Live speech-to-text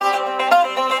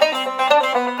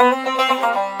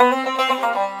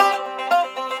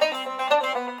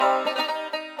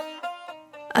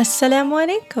Assalamu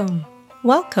alaikum.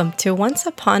 Welcome to Once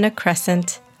Upon a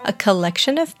Crescent, a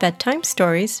collection of bedtime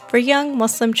stories for young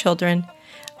Muslim children.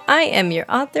 I am your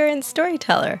author and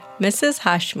storyteller, Mrs.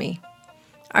 Hashmi.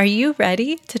 Are you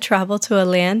ready to travel to a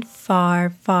land far,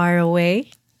 far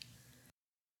away?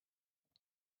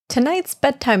 Tonight's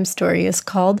bedtime story is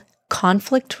called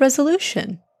Conflict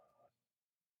Resolution.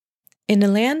 In a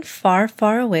land far,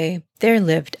 far away, there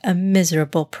lived a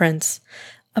miserable prince.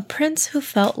 A prince who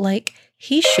felt like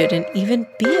he shouldn't even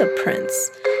be a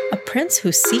prince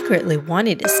who secretly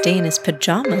wanted to stay in his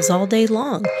pajamas all day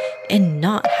long and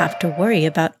not have to worry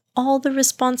about all the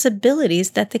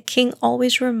responsibilities that the king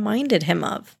always reminded him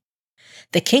of.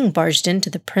 The king barged into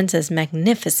the prince's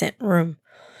magnificent room.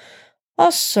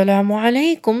 "Assalamu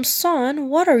alaikum, son.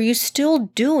 What are you still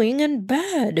doing in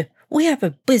bed? We have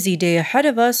a busy day ahead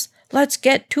of us. Let's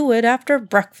get to it after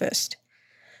breakfast."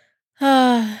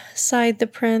 "Ah," sighed the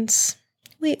prince.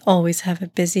 "We always have a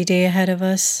busy day ahead of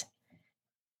us."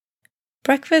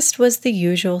 Breakfast was the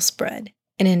usual spread,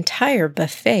 an entire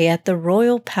buffet at the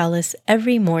royal palace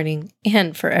every morning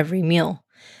and for every meal.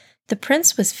 The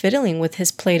prince was fiddling with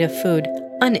his plate of food,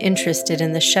 uninterested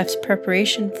in the chef's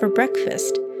preparation for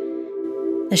breakfast.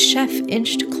 The chef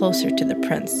inched closer to the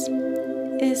prince.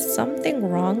 "Is something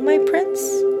wrong, my prince?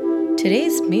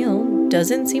 Today's meal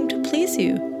doesn't seem to please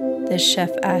you," the chef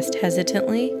asked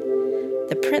hesitantly.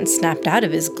 The prince snapped out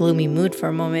of his gloomy mood for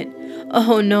a moment.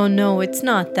 "Oh, no, it's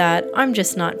not that. I'm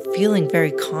just not feeling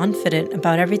very confident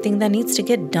about everything that needs to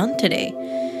get done today.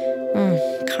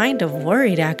 Kind of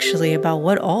worried, actually, about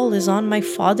what all is on my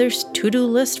father's to-do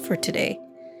list for today."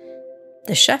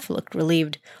 The chef looked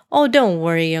relieved. "Oh, don't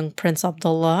worry, young Prince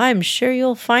Abdullah. I'm sure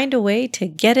you'll find a way to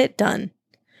get it done."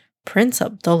 Prince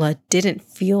Abdullah didn't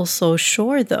feel so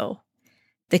sure, though.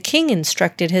 The king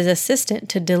instructed his assistant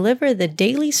to deliver the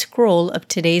daily scroll of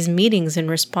today's meetings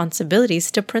and responsibilities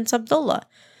to Prince Abdullah.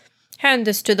 "Hand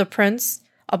this to the prince.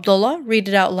 Abdullah, read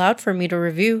it out loud for me to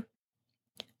review."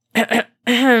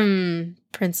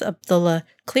 Prince Abdullah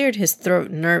cleared his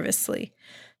throat nervously.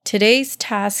 "Today's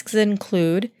tasks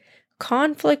include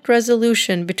conflict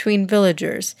resolution between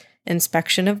villagers,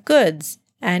 inspection of goods,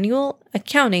 annual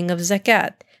accounting of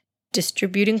zakat,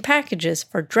 distributing packages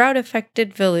for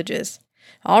drought-affected villages."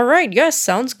 "All right, yes,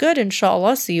 sounds good,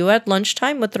 inshallah. See you at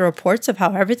lunchtime with the reports of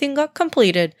how everything got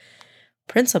completed."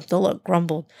 Prince Abdullah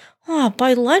grumbled.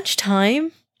 "By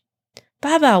lunchtime?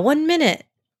 Baba, 1 minute."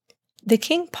 The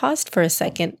king paused for a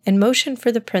second and motioned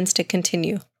for the prince to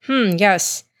continue.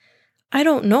 Yes. "I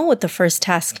don't know what the first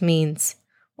task means.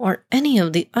 Or any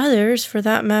of the others, for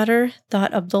that matter,"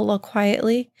 thought Abdullah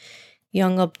quietly.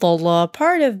 "Young Abdullah,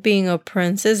 part of being a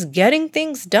prince is getting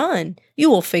things done.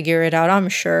 You will figure it out, I'm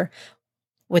sure."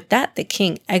 With that, the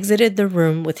king exited the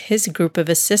room with his group of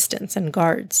assistants and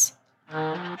guards.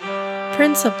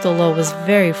 Prince Abdullah was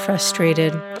very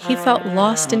frustrated. He felt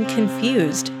lost and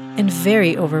confused and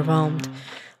very overwhelmed.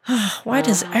 Why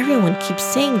does everyone keep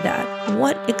saying that?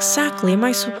 What exactly am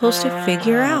I supposed to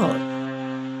figure out?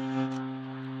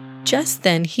 Just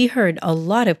then, he heard a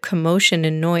lot of commotion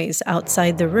and noise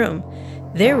outside the room.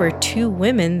 There were 2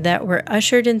 women that were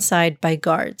ushered inside by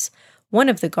guards. One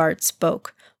of the guards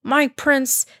spoke. "My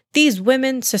prince, these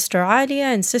women, Sister Alia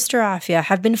and Sister Afia,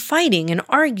 have been fighting and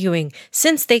arguing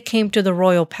since they came to the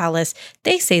royal palace.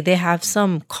 They say they have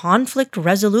some conflict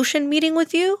resolution meeting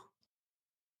with you."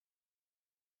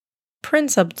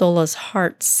 Prince Abdullah's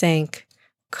heart sank.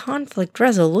 "Conflict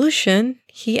resolution?"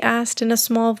 he asked in a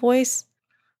small voice.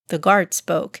 The guard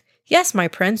spoke. "Yes, my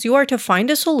prince, you are to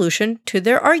find a solution to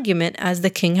their argument as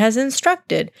the king has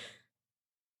instructed."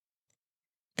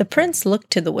 The prince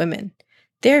looked to the women.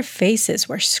 Their faces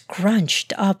were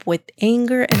scrunched up with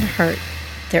anger and hurt.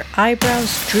 Their eyebrows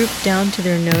drooped down to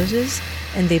their noses,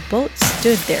 and they both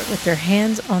stood there with their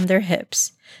hands on their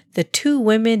hips. The 2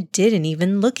 women didn't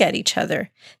even look at each other.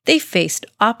 They faced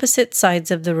opposite sides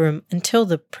of the room until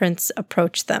the prince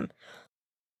approached them.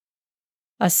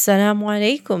 "Assalamu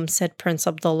alaikum," said Prince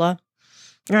Abdullah.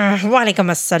 "Wa alaikum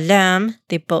assalam,"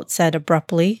 they both said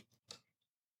abruptly.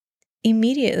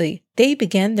 Immediately, they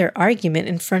began their argument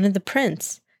in front of the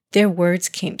prince. Their words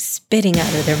came spitting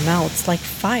out of their mouths like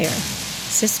fire.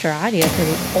 Sister Adia,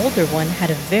 the older one, had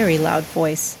a very loud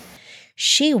voice.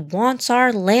 "She wants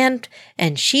our land,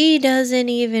 and she doesn't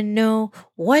even know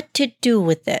what to do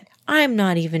with it. I'm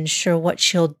not even sure what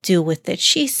she'll do with it.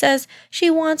 She says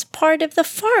she wants part of the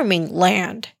farming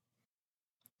land."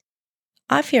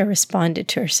 Afia responded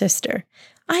to her sister.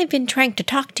 "I've been trying to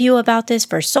talk to you about this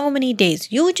for so many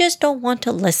days. You just don't want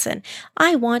to listen.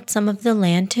 I want some of the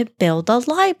land to build a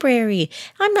library.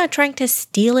 I'm not trying to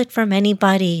steal it from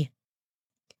anybody."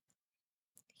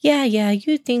 Yeah,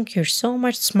 you think you're so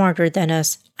much smarter than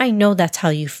us. I know that's how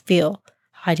you feel,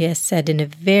 Hadia said in a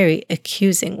very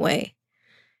accusing way.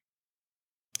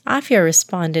 Afia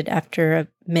responded after a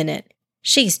minute.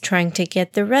 She's trying to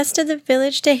get the rest of the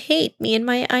village to hate me and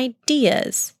my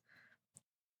ideas.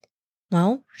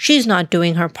 Well, she's not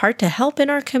doing her part to help in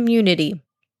our community.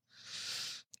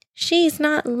 She's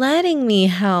not letting me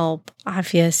help,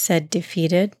 Afia said,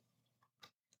 defeated.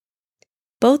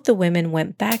 Both the women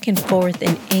went back and forth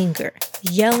in anger,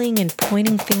 yelling and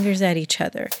pointing fingers at each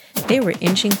other. They were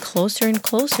inching closer and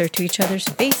closer to each other's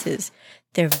faces.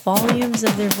 Their volumes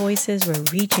of their voices were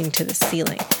reaching to the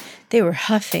ceiling. They were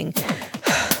huffing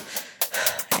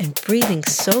and breathing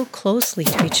so closely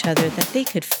to each other that they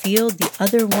could feel the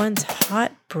other one's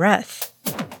hot breath.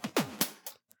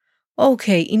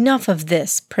 Okay, enough of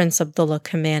this, Prince Abdullah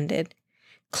commanded.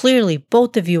 Clearly,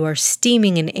 both of you are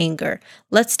steaming in anger.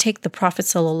 Let's take the Prophet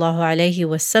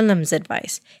ﷺ's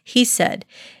advice. He said,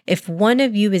 if one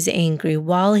of you is angry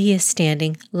while he is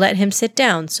standing, let him sit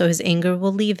down so his anger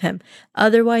will leave him.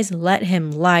 Otherwise, let him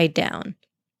lie down.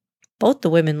 Both the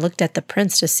women looked at the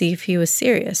prince to see if he was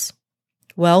serious.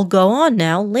 Well, go on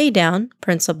now, lay down,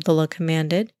 Prince Abdullah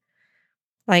commanded.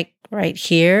 Like right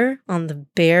here on the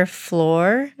bare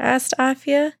floor? Asked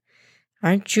Afia.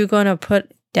 Aren't you going to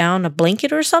put down a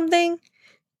blanket or something?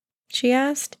 She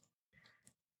asked.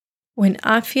 When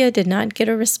Afia did not get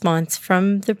a response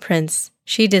from the prince,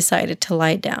 she decided to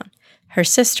lie down. Her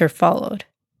sister followed.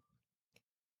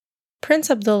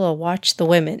 Prince Abdullah watched the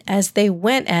women as they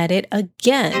went at it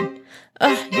again.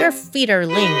 Your feet are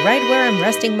laying right where I'm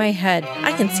resting my head.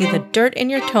 I can see the dirt in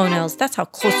your toenails. That's how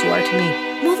close you are to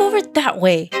me. Move over that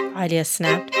way, Hadia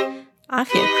snapped.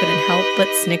 Afia couldn't help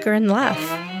but snicker and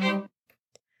laugh.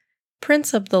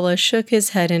 Prince Abdullah shook his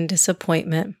head in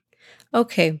disappointment.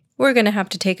 Okay, we're going to have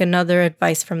to take another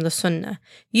advice from the Sunnah.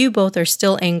 You both are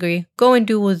still angry. Go and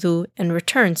do wudu and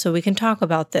return so we can talk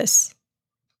about this.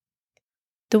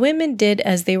 The women did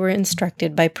as they were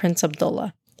instructed by Prince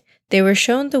Abdullah. They were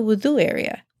shown the wudu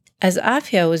area. As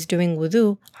Afia was doing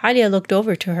wudu, Hadia looked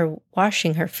over to her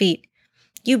washing her feet.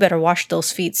 You better wash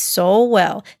those feet so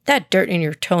well. That dirt in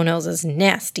your toenails is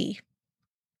nasty.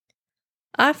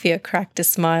 Afia cracked a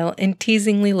smile and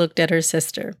teasingly looked at her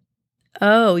sister.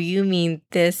 Oh, you mean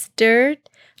this dirt?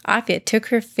 Afia took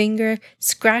her finger,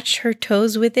 scratched her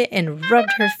toes with it, and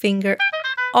rubbed her finger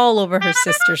all over her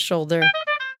sister's shoulder.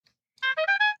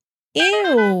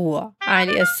 Ew,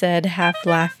 Alia said, half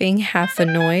laughing, half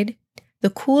annoyed. The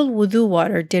cool wudu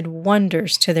water did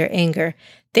wonders to their anger.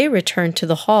 They returned to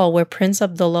the hall where Prince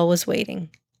Abdullah was waiting.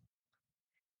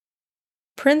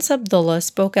 Prince Abdullah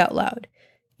spoke out loud.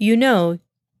 You know,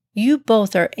 you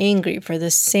both are angry for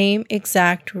the same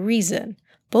exact reason.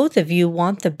 Both of you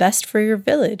want the best for your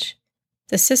village.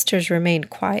 The sisters remained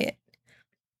quiet.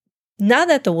 Now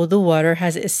that the wudu water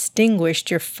has extinguished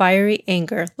your fiery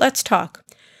anger, let's talk.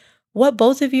 What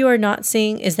both of you are not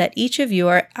seeing is that each of you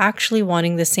are actually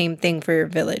wanting the same thing for your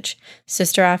village.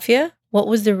 Sister Afia, what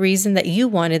was the reason that you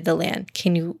wanted the land?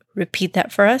 Can you repeat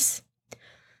that for us?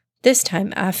 This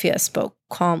time, Afia spoke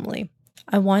calmly.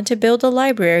 I want to build a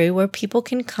library where people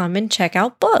can come and check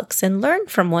out books and learn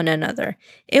from one another.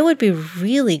 It would be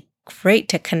really great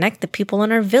to connect the people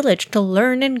in our village to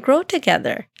learn and grow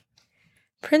together.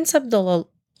 Prince Abdullah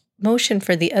motioned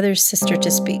for the other sister to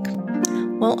speak.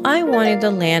 Well, I wanted the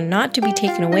land not to be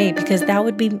taken away because that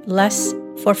would be less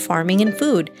for farming and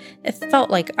food. It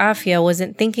felt like Afia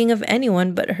wasn't thinking of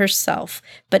anyone but herself.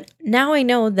 But now I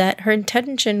know that her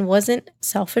intention wasn't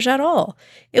selfish at all.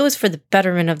 It was for the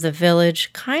betterment of the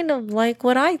village, kind of like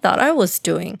what I thought I was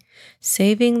doing.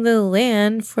 Saving the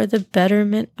land for the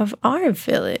betterment of our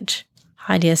village,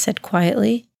 Hadia said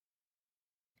quietly.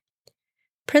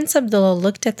 Prince Abdullah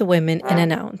looked at the women and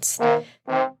announced,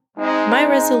 My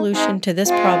resolution to this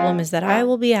problem is that I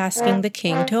will be asking the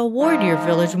king to award your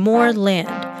village more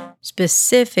land,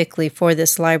 specifically for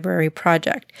this library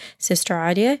project. Sister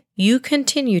Adia, you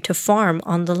continue to farm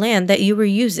on the land that you were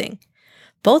using.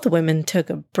 Both women took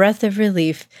a breath of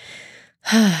relief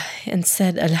and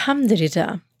said,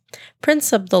 Alhamdulillah.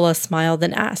 Prince Abdullah smiled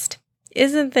and asked,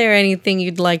 Isn't there anything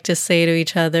you'd like to say to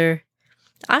each other?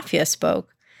 Afia spoke.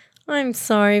 I'm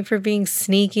sorry for being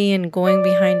sneaky and going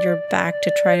behind your back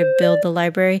to try to build the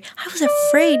library. I was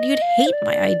afraid you'd hate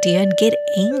my idea and get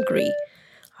angry.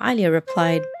 Alia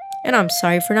replied, And I'm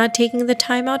sorry for not taking the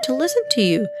time out to listen to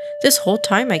you. This whole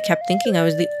time I kept thinking I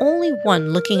was the only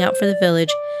one looking out for the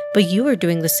village, but you were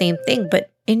doing the same thing,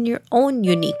 but in your own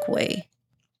unique way.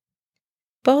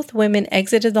 Both women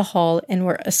exited the hall and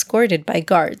were escorted by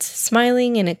guards,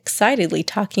 smiling and excitedly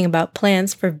talking about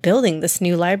plans for building this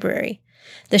new library.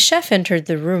 The chef entered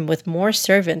the room with more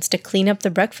servants to clean up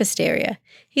the breakfast area.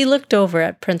 He looked over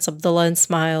at Prince Abdullah and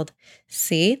smiled.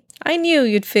 See, I knew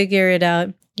you'd figure it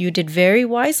out. You did very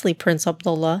wisely, Prince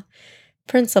Abdullah.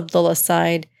 Prince Abdullah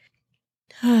sighed.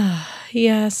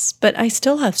 Yes, but I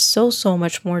still have so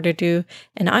much more to do,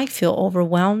 and I feel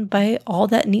overwhelmed by all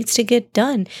that needs to get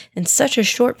done in such a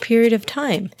short period of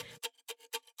time.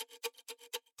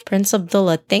 Prince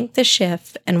Abdullah thanked the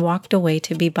chef and walked away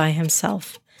to be by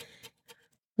himself.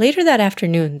 Later that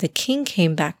afternoon, the king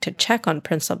came back to check on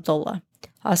Prince Abdullah.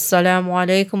 Assalamu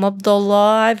alaikum,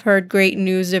 Abdullah. I've heard great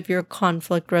news of your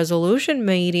conflict resolution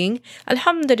meeting.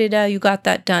 Alhamdulillah, you got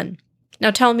that done.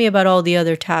 Now tell me about all the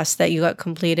other tasks that you got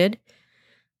completed.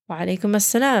 Wa alaikum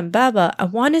assalam, Baba. I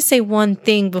want to say one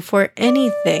thing before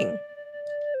anything.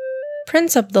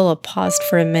 Prince Abdullah paused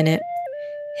for a minute.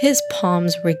 His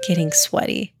palms were getting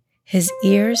sweaty. His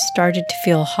ears started to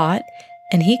feel hot,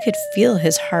 and he could feel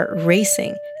his heart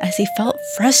racing as he felt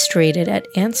frustrated at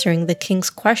answering the king's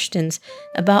questions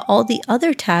about all the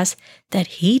other tasks that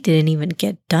he didn't even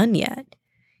get done yet.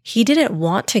 He didn't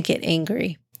want to get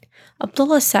angry.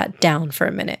 Abdullah sat down for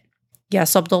a minute.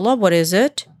 Yes, Abdullah, what is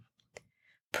it?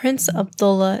 Prince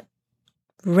Abdullah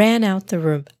ran out the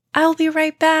room. I'll be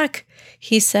right back,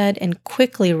 he said, and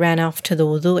quickly ran off to the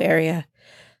wudu area.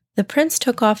 The prince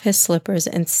took off his slippers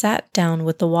and sat down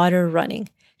with the water running,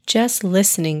 just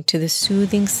listening to the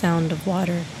soothing sound of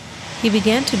water. He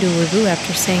began to do wudu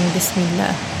after saying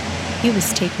Bismillah. He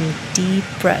was taking deep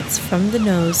breaths from the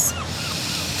nose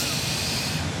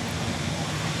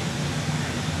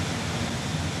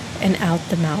and out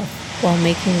the mouth while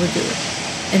making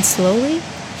wudu. And slowly,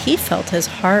 he felt his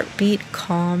heartbeat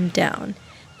calm down.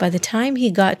 By the time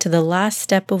he got to the last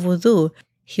step of wudu,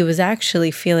 he was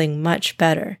actually feeling much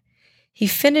better. He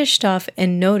finished off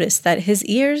and noticed that his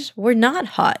ears were not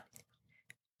hot,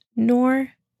 nor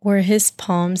were his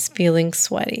palms feeling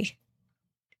sweaty.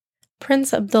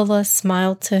 Prince Abdullah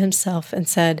smiled to himself and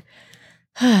said,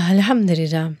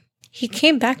 Alhamdulillah. He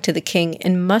came back to the king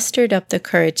and mustered up the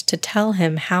courage to tell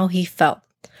him how he felt.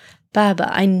 Baba,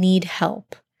 I need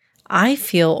help. I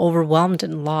feel overwhelmed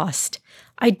and lost.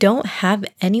 I don't have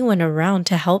anyone around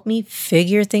to help me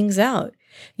figure things out.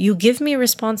 You give me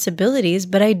responsibilities,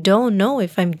 but I don't know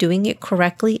if I'm doing it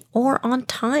correctly or on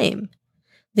time.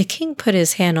 The king put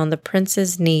his hand on the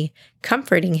prince's knee,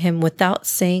 comforting him without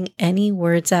saying any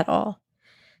words at all.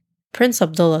 Prince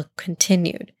Abdullah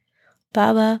continued,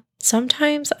 Baba,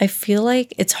 sometimes I feel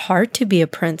like it's hard to be a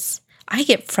prince. I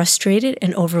get frustrated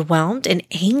and overwhelmed and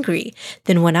angry.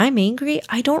 Then when I'm angry,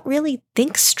 I don't really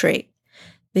think straight.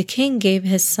 The king gave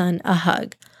his son a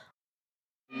hug.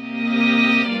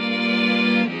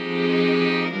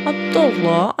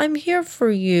 Abdullah, I'm here for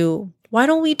you. Why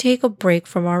don't we take a break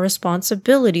from our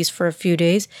responsibilities for a few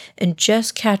days and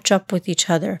just catch up with each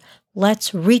other?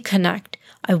 Let's reconnect.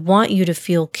 I want you to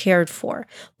feel cared for.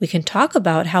 We can talk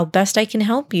about how best I can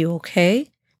help you, okay?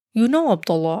 You know,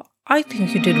 Abdullah, I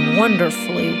think you did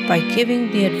wonderfully by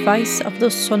giving the advice of the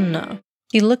Sunnah.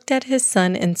 He looked at his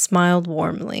son and smiled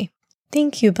warmly.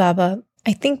 Thank you, Baba.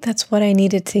 I think that's what I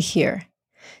needed to hear.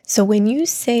 So when you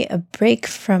say a break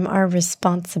from our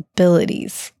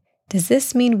responsibilities, does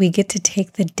this mean we get to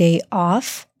take the day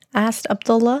off? Asked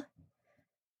Abdullah.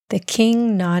 The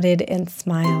king nodded and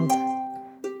smiled.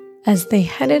 As they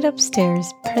headed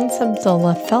upstairs, Prince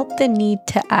Abdullah felt the need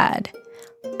to add,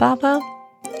 Baba,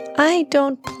 I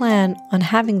don't plan on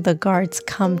having the guards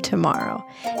come tomorrow,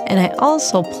 and I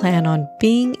also plan on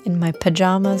being in my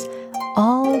pajamas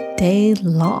all day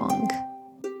long.